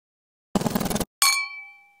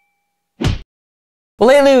Well,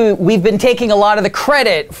 lately we've been taking a lot of the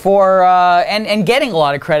credit for, and getting a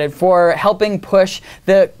lot of credit for helping push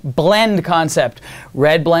the blend concept.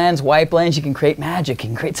 Red blends, white blends, you can create magic, you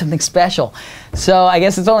can create something special. So I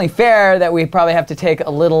guess it's only fair that we probably have to take a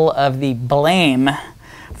little of the blame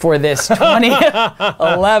for this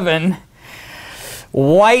 2011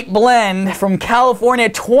 white blend from California.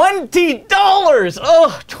 $20!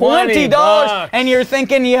 Oh, $20! And you're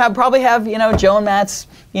thinking you probably have, you know, Joe and Matt's,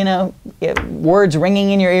 you know, words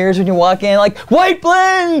ringing in your ears when you walk in, like, white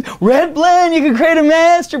blend, red blend, you can create a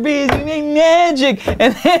masterpiece, you make magic.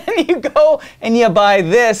 And then you go and you buy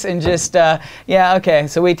this and just, yeah, okay,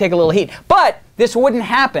 so we take a little heat. But this wouldn't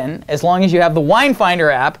happen as long as you have the Wine Finder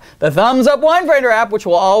app, the Thumbs Up Wine Finder app, which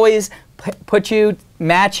will always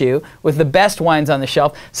match you with the best wines on the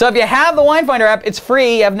shelf. So if you have the Wine Finder app, it's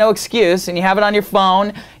free, you have no excuse, and you have it on your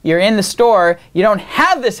phone, you're in the store, you don't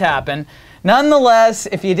have this happen. Nonetheless,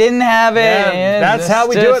 if you didn't have it, yeah, that's how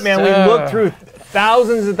we do it, man. We look through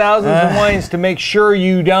thousands and thousands of wines to make sure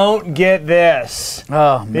you don't get this.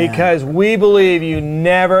 Oh, man. Because we believe you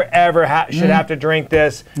never, ever should have to drink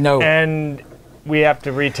this. No. And we have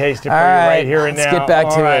to retaste it for you right here and now. Let's get back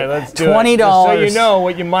to it. Let's do $20. it. Just so you know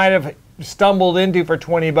what you might have stumbled into for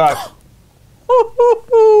 20 bucks.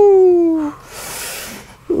 Ooh.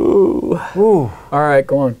 Ooh. All right,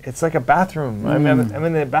 go on. It's like a bathroom. I'm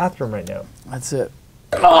in the bathroom right now. That's it.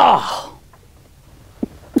 Oh!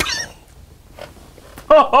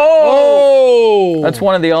 Oh! That's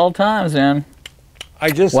one of the all times, man.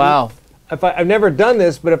 Wow. I've never done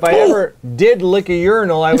this, but if I ever did lick a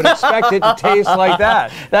urinal, I would expect it to taste like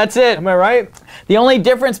that. That's it. Am I right? The only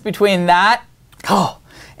difference between that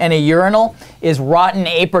and a urinal is rotten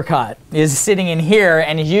apricot is sitting in here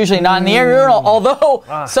and is usually not in the urinal. Although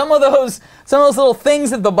some of those little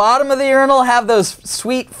things at the bottom of the urinal have those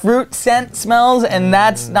sweet fruit scent smells, and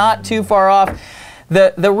that's not too far off.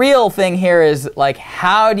 The real thing here is, like,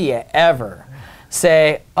 how do you ever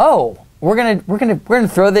say, oh, we're gonna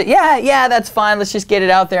throw that? Yeah, that's fine. Let's just get it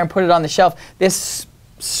out there and put it on the shelf. There's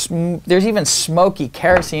even smoky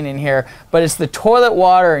kerosene in here, but it's the toilet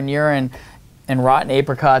water and urine and rotten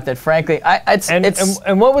apricot that, frankly,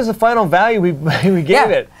 and what was the final value we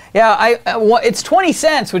gave it? Yeah, it's 20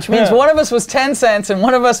 cents, which means one of us was 10 cents and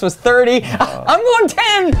one of us was 30. I'm going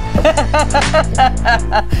 10.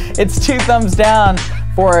 It's 2 thumbs down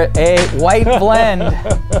for a white blend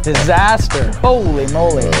disaster. Holy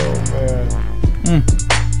moly. Oh, man.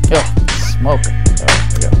 Smoke.